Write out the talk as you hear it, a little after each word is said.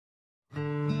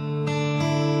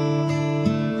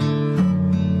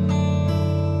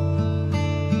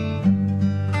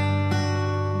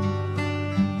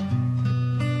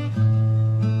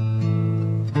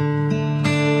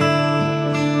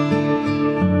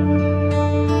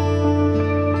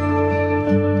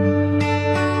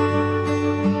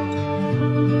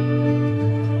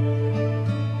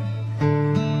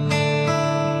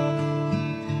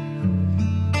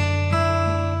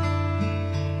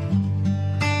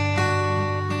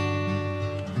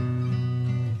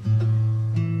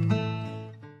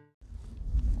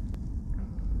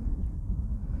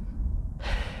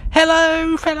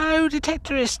Hello, fellow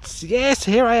detectorists. Yes,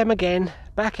 here I am again,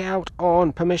 back out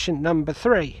on permission number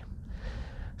 3.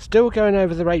 Still going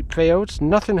over the rape fields.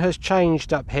 Nothing has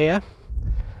changed up here.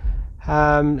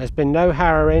 There's been no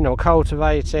harrowing or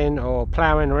cultivating or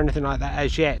ploughing or anything like that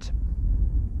as yet.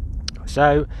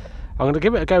 So I'm going to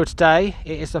give it a go today.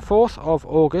 It is the 4th of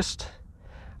August.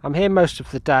 I'm here most of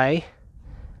the day.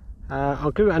 I'll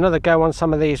give it another go on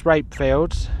some of these rape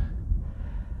fields.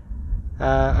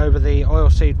 Over the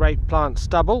oilseed rape plant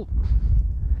stubble,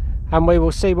 and we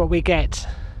will see what we get.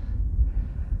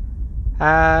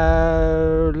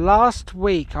 Last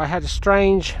week I had a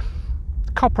strange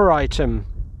copper item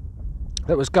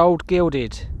that was gold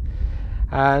gilded.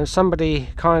 Somebody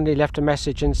kindly left a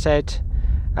message and said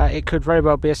it could very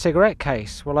well be a cigarette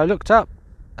case. Well, I looked up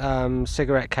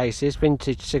cigarette cases,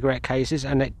 vintage cigarette cases,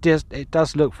 and it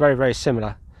does look very, very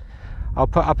similar. I'll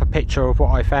put up a picture of what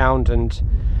I found and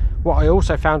what I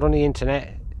also found on the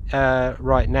internet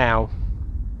right now.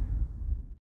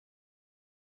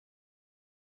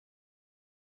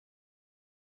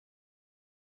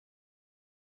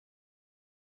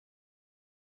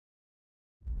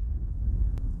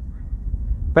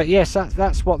 But yes,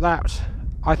 that's what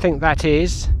I think that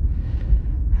is.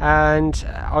 And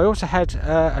I also had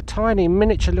a tiny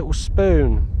miniature little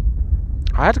spoon.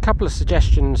 I had a couple of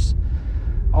suggestions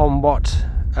on what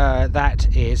that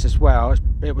is as well.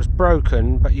 It was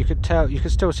broken, but you could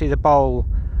still see the bowl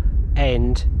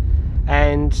end,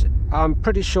 and I'm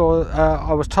pretty sure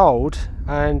I was told,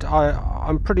 and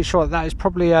I'm pretty sure that is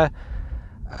probably a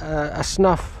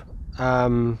snuff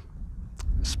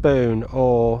spoon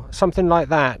or something like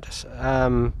that.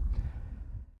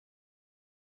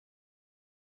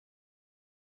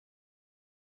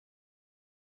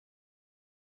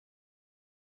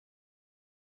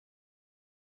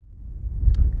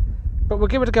 But we'll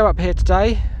give it a go up here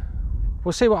today.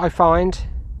 We'll see what I find,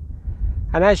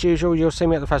 and as usual you'll see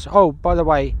me at the first. Oh, by the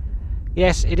way,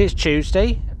 yes, it is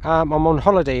Tuesday. I'm on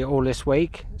holiday all this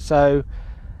week, so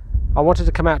I wanted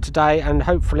to come out today and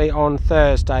hopefully on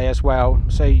Thursday as well.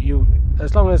 So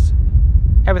as long as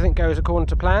everything goes according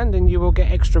to plan, then you will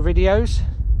get extra videos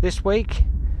this week,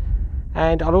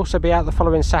 and I'll also be out the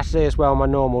following Saturday as well, my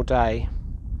normal day.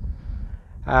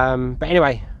 But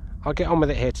anyway, I'll get on with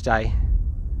it here today,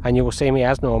 and you will see me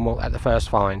as normal at the first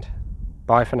find.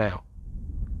 Bye for now.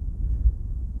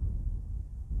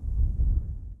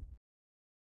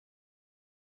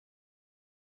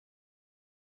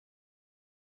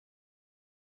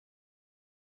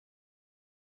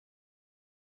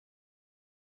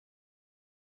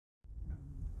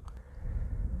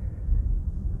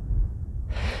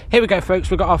 Here we go,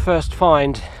 folks, we've got our first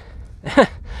find.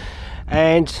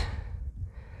 And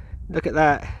look at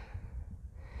that.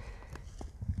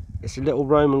 It's a little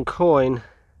Roman coin.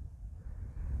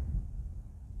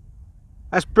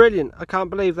 That's brilliant. I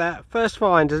can't believe that. First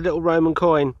find is a little Roman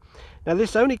coin. Now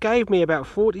this only gave me about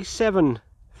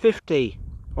 47.50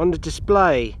 on the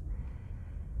display,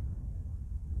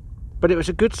 but it was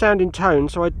a good sounding tone,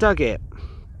 so I dug it,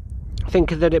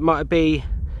 thinking that it might be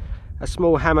a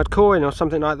small hammered coin or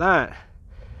something like that.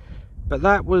 But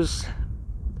that was,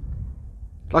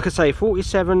 like I say,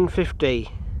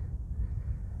 47.50.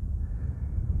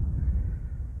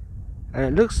 And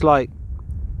it looks like,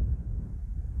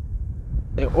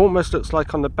 it almost looks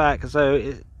like on the back as though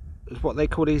it's what they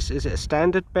call these, is it a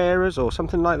standard bearers or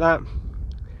something like that?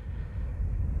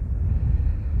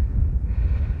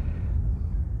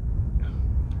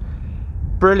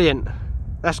 Brilliant.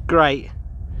 That's great.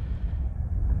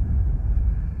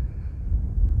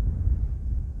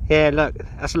 Yeah, look,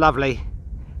 that's lovely.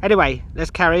 Anyway, let's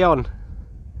carry on.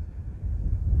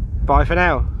 Bye for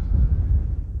now.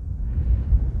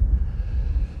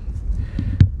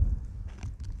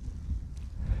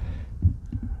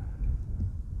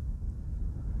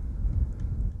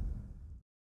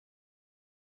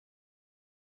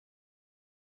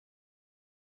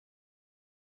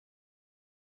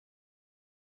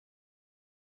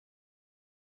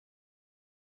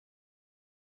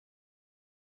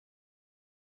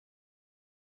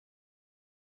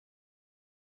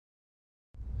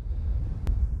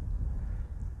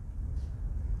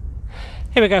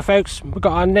 Here we go, folks, we've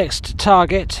got our next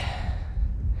target,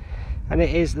 and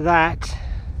it is that.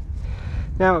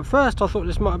 Now at first I thought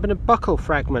this might have been a buckle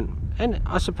fragment, and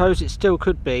I suppose it still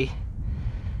could be,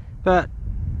 but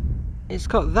it's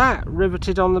got that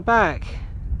riveted on the back,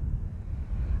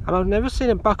 and I've never seen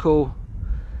a buckle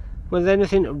with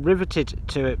anything riveted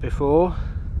to it before,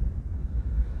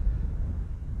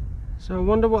 so I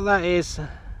wonder what that is.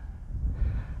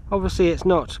 Obviously it's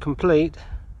not complete.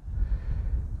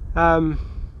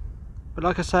 But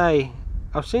like I say,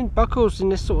 I've seen buckles in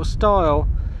this sort of style,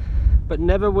 but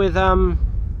never with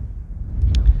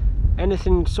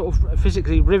anything sort of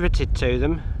physically riveted to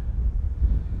them.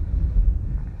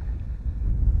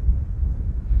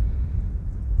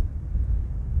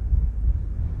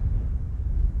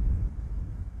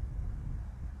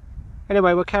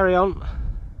 Anyway, we'll carry on.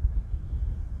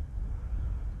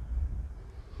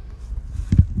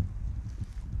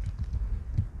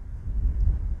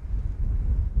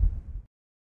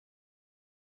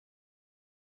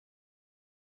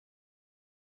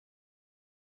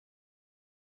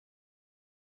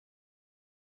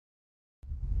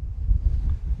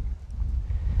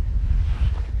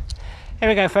 Here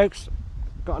we go, folks.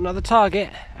 Got another target,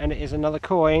 and it is another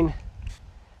coin,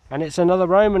 and it's another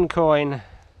Roman coin.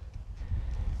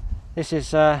 This is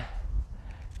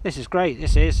great.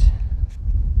 This is.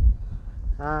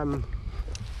 Can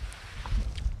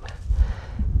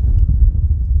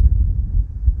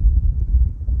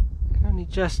only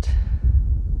just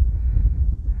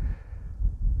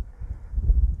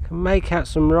can make out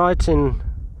some writing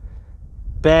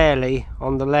barely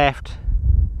on the left.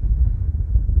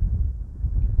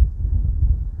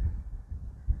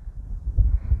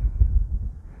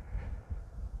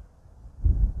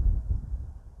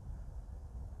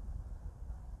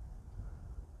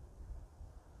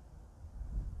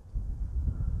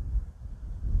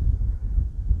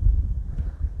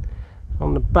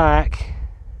 On the back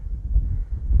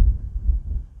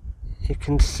you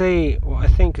can see what I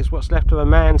think is what's left of a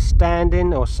man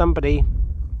standing, or somebody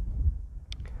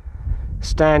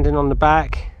standing on the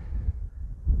back.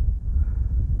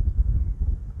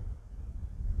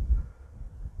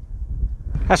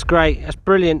 That's great, that's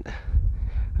brilliant.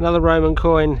 Another Roman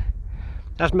coin.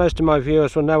 As most of my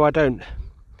viewers will know, I don't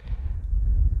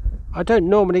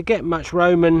normally get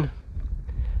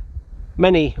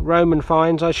many Roman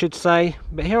finds, I should say,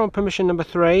 but here on permission number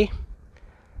 3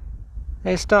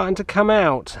 they're starting to come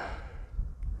out.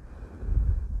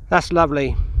 That's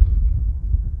lovely.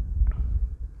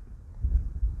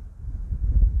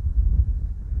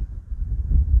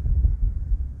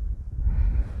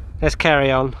 Let's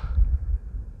carry on.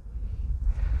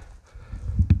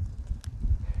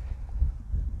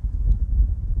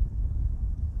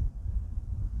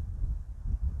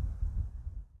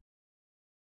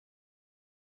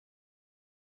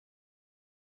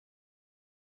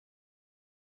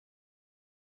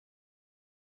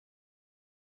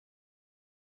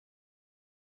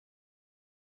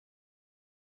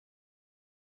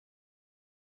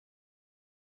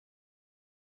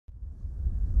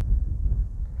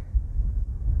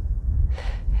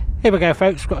 Here we go,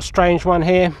 folks. We've got a strange one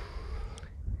here.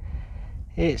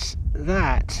 It's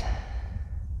that.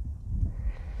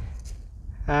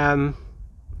 I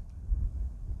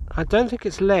don't think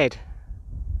it's lead.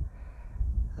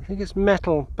 I think it's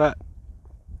metal, but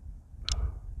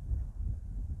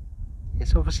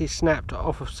it's obviously snapped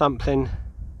off of something.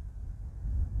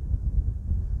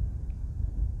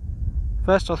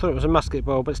 First I thought it was a musket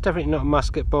ball, but it's definitely not a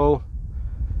musket ball.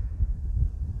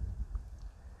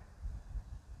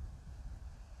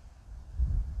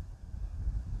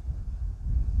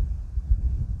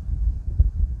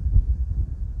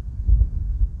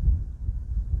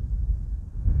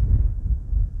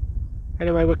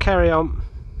 Anyway, we'll carry on.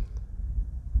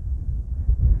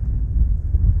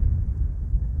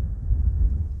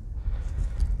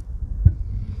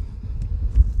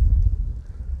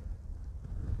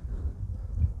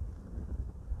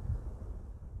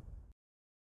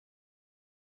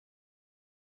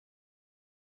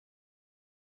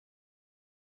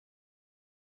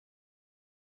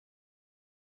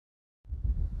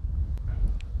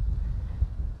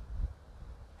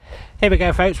 Here we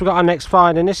go, folks. We've got our next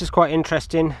find, and this is quite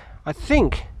interesting. I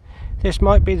think this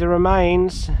might be the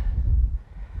remains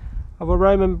of a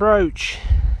Roman brooch.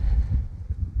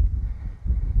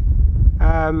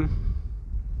 Like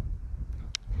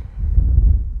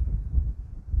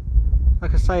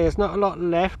I say, there's not a lot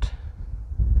left.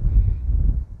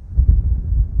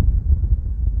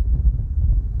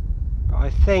 But I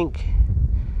think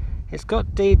it's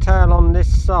got detail on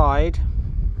this side.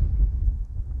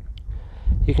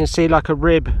 You can see like a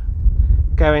rib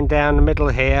going down the middle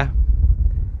here.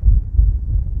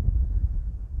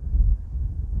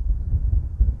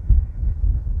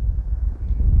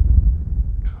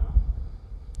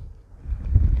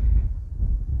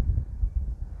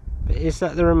 But is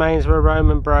that the remains of a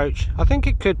Roman brooch? I think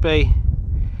it could be.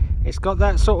 It's got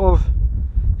that sort of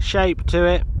shape to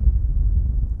it,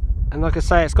 and like I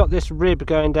say, it's got this rib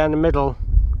going down the middle.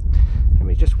 Let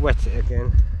me just wet it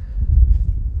again.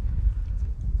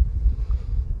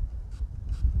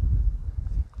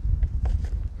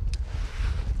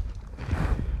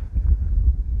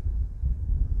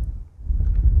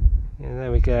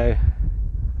 go.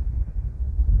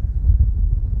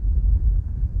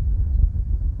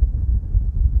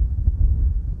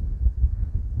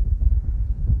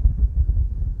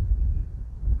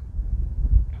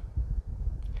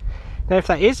 Now if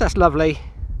that is, that's lovely.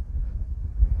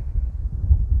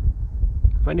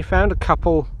 I've only found a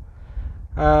couple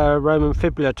Roman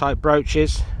fibula type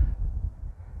brooches.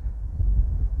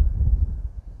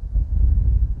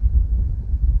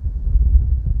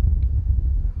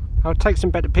 I'll take some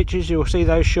better pictures, you'll see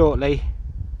those shortly.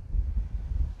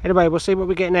 Anyway, we'll see what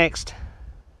we get next.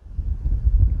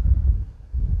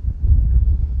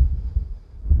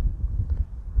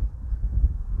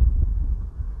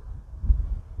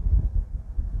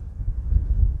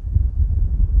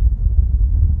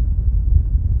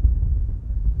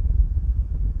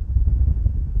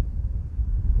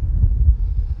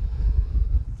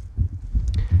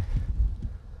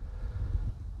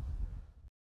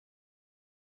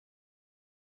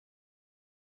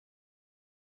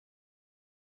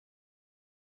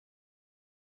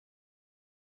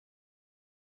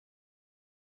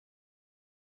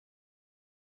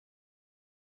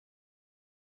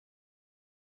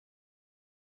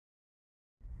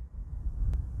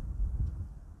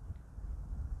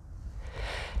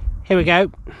 Here we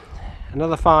go,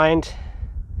 another find,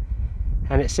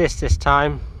 and it's this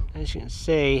time. As you can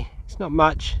see, it's not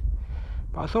much,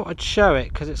 but I thought I'd show it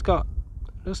because it's got,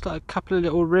 looks like a couple of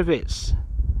little rivets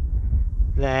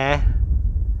there,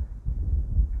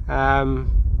 and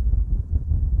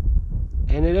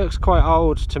it looks quite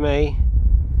old to me,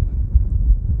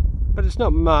 but it's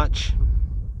not much.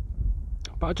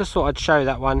 But I just thought I'd show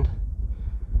that one.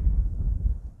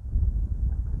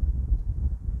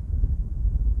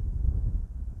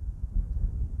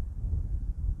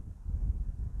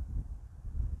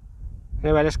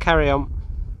 Anyway, let's carry on.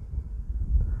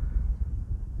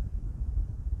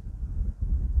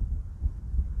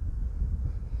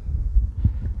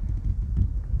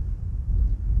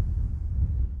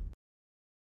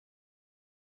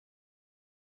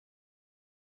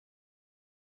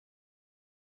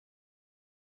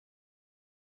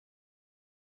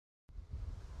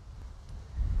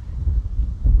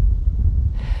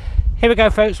 Here we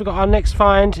go, folks, we've got our next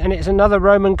find, and it's another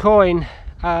Roman coin.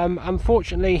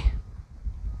 Unfortunately,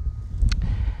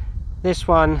 this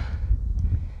one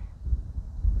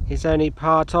is only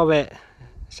part of it,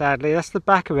 sadly. That's the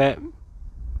back of it.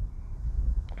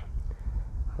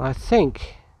 I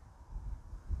think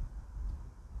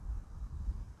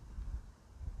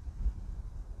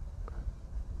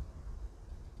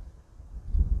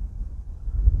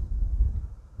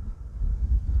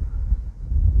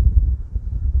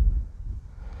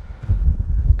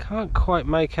can't quite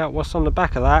make out what's on the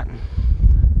back of that.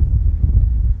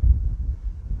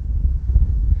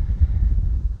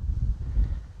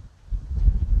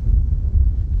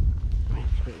 Let me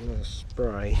put another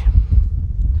spray.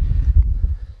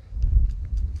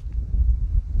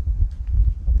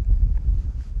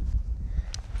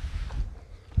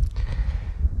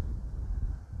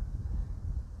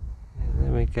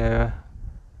 There we go.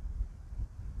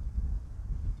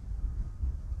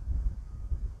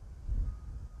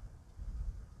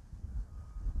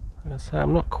 So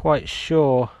I'm not quite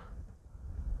sure.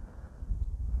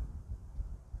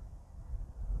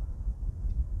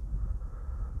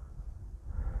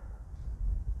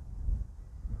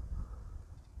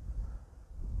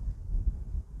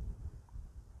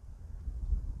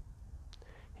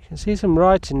 You can see some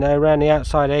writing there around the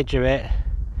outside edge of it.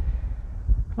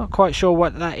 Not quite sure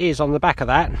what that is on the back of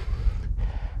that.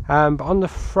 But on the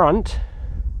front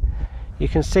you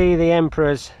can see the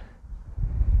emperor's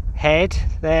head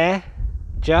there,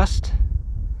 just.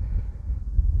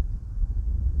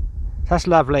 That's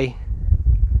lovely.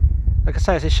 Like I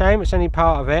say, it's a shame it's only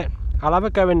part of it. I'll have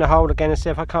a go in the hole again and see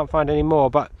if I can't find any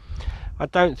more, but I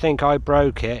don't think I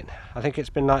broke it. I think it's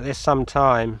been like this some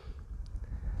time.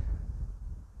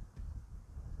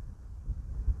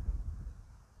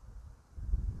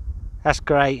 That's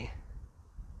great.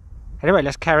 Anyway,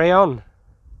 let's carry on.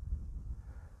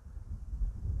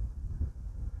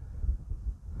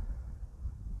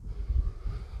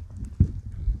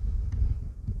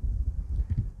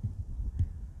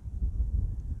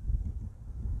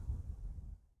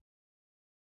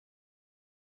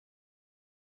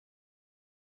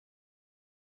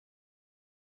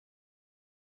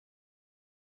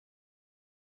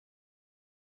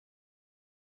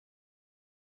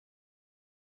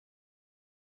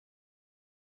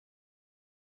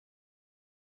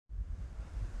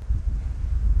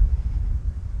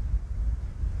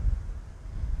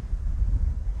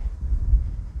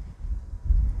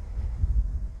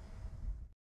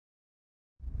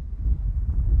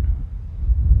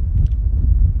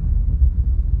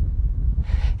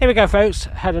 Here we go, folks.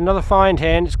 Had another find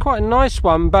here, and it's quite a nice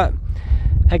one, but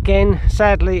again,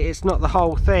 sadly, it's not the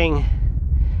whole thing.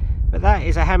 But that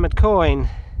is a hammered coin.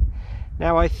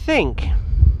 Now I think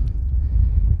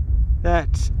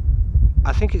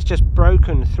it's just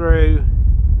broken through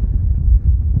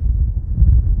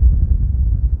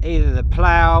either the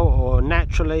plough or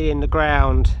naturally in the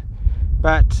ground,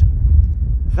 but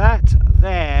that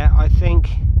there I think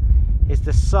is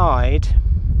the side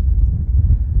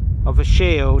of a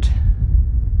shield,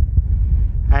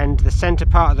 and the center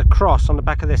part of the cross on the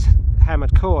back of this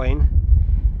hammered coin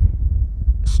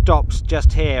stops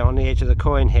just here on the edge of the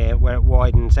coin here where it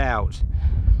widens out.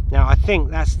 Now I think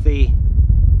that's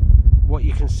what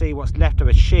you can see, what's left of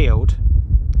a shield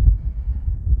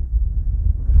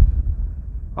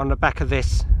on the back of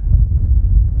this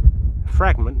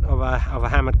fragment of a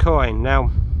hammered coin. Now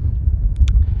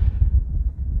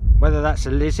whether that's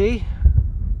a Lizzie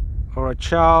or a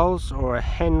Charles or a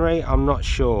Henry, I'm not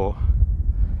sure,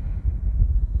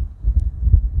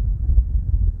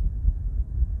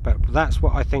 but that's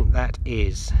what I think that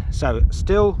is. So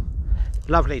still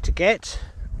lovely to get.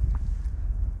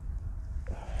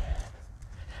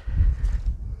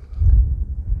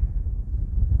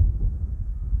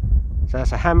 So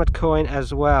that's a hammered coin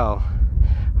as well.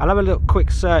 I'll have a little quick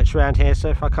search around here, so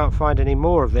if I can't find any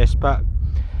more of this, but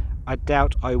I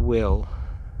doubt I will.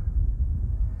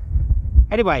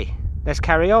 Anyway, let's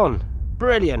carry on.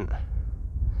 Brilliant.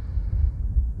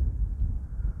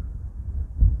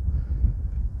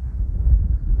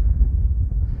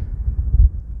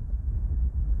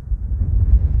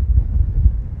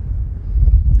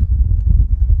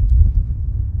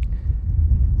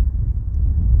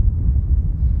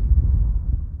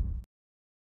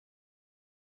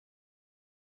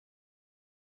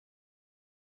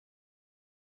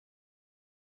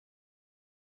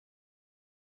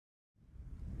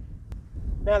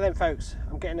 Now then, folks,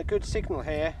 I'm getting a good signal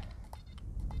here.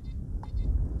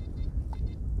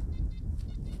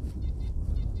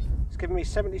 It's giving me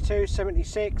 72,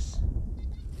 76.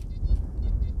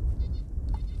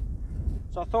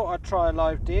 So I thought I'd try a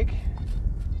live dig.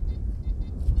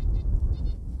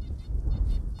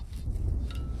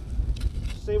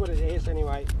 See what it is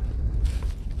anyway.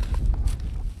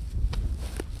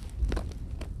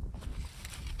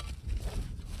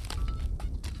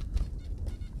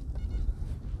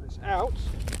 Out.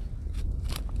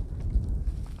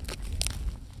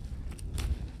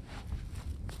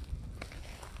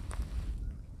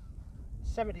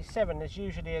 $77 is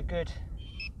usually a good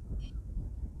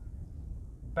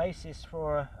basis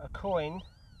for a coin.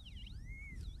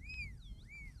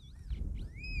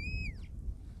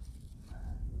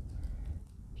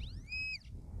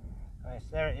 Right,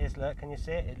 there it is, look, can you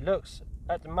see it? It looks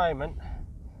at the moment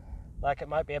like it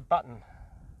might be a button.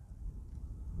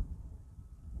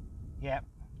 Yeah,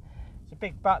 it's a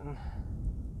big button.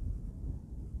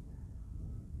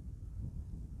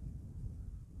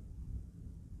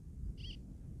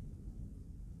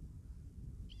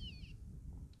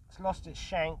 It's lost its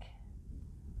shank.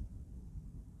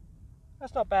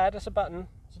 That's not bad, that's a button.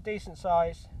 It's a decent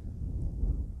size.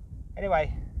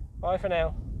 Anyway, bye for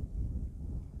now.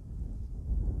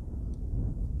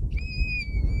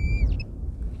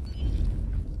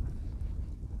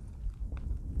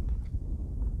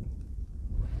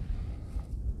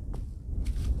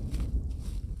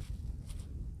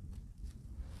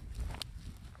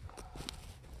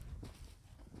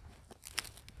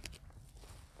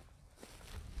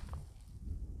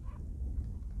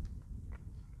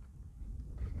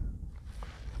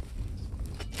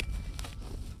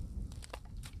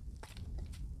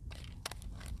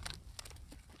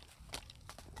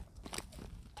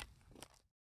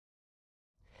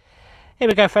 Here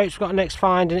we go, folks, we've got our next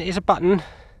find, and it is a button,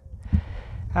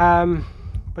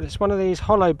 but it's one of these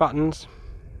hollow buttons,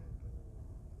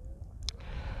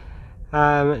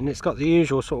 and it's got the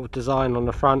usual sort of design on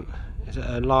the front. Is it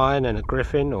a lion and a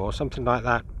griffin or something like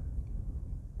that?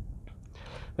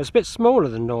 It's a bit smaller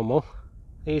than normal.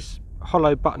 These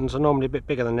hollow buttons are normally a bit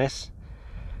bigger than this,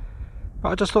 but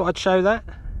I just thought I'd show that.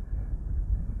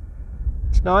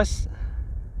 It's nice.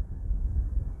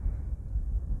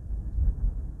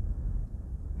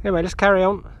 Anyway, let's carry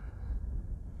on.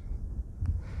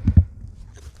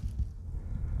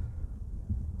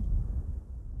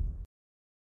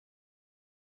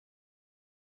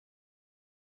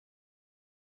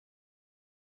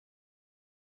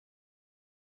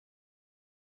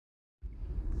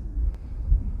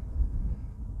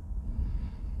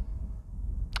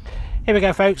 Here we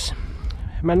go, folks.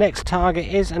 My next target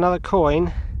is another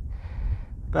coin,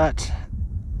 but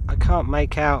I can't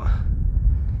make out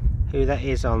who that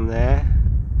is on there.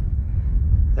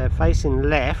 They're facing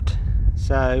left,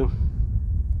 so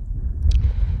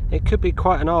it could be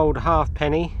quite an old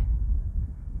halfpenny.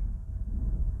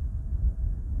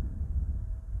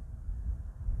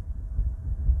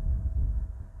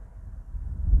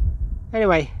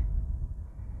 Anyway,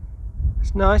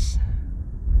 it's nice.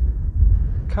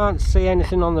 Can't see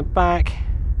anything on the back.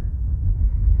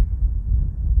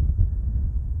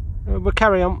 We'll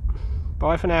carry on.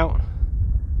 Bye for now.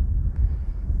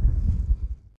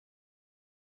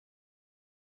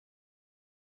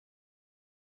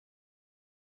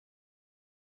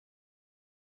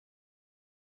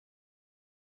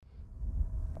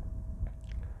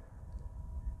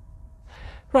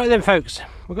 Right then folks,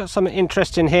 we've got something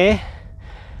interesting here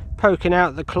poking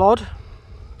out the clod.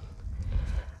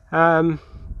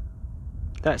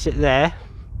 That's it there.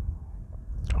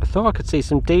 I thought I could see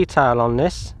some detail on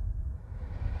this.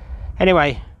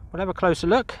 Anyway, we'll have a closer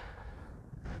look.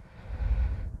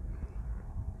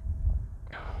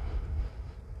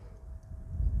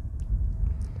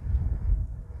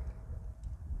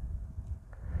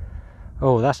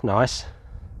 Oh, that's nice.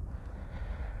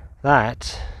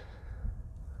 That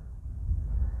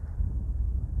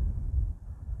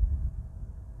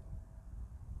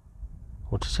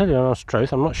well, to tell you the honest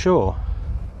truth, I'm not sure.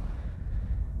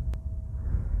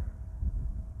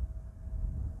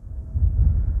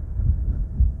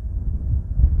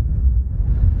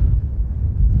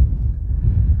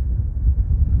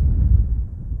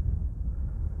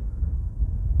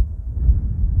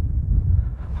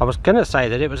 I was going to say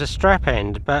that it was a strap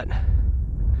end, but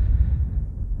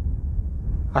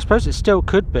I suppose it still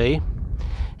could be.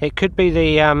 It could be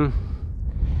the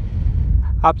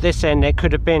up this end. It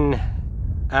could have been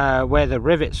where the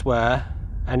rivets were,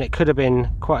 and it could have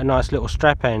been quite a nice little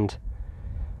strap end.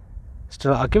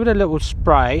 Still, I'll give it a little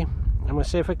spray and we'll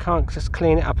see if we can't just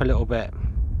clean it up a little bit.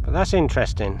 But that's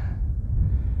interesting.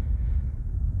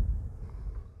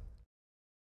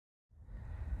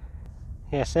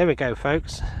 Yes, there we go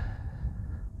folks.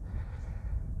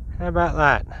 How about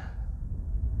that?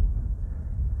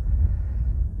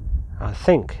 I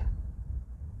think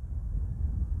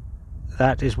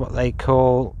that is what they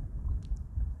call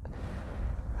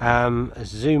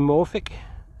zoomorphic.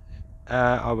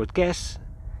 I would guess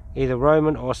either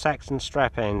Roman or Saxon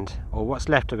strap end, or what's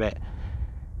left of it.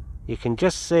 You can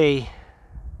just see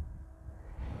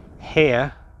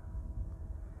here,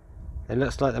 it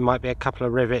looks like there might be a couple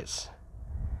of rivets,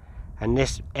 and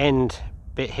this end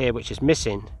bit here which is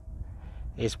missing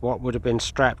is what would have been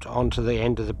strapped onto the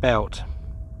end of the belt.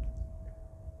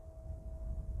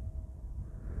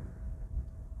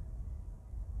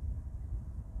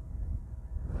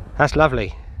 That's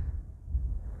lovely.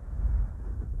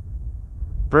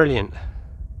 Brilliant.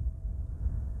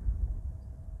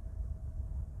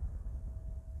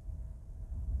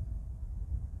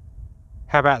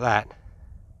 How about that?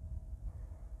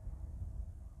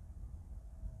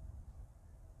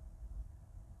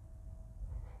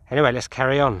 Anyway, let's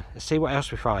carry on. Let's see what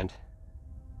else we find.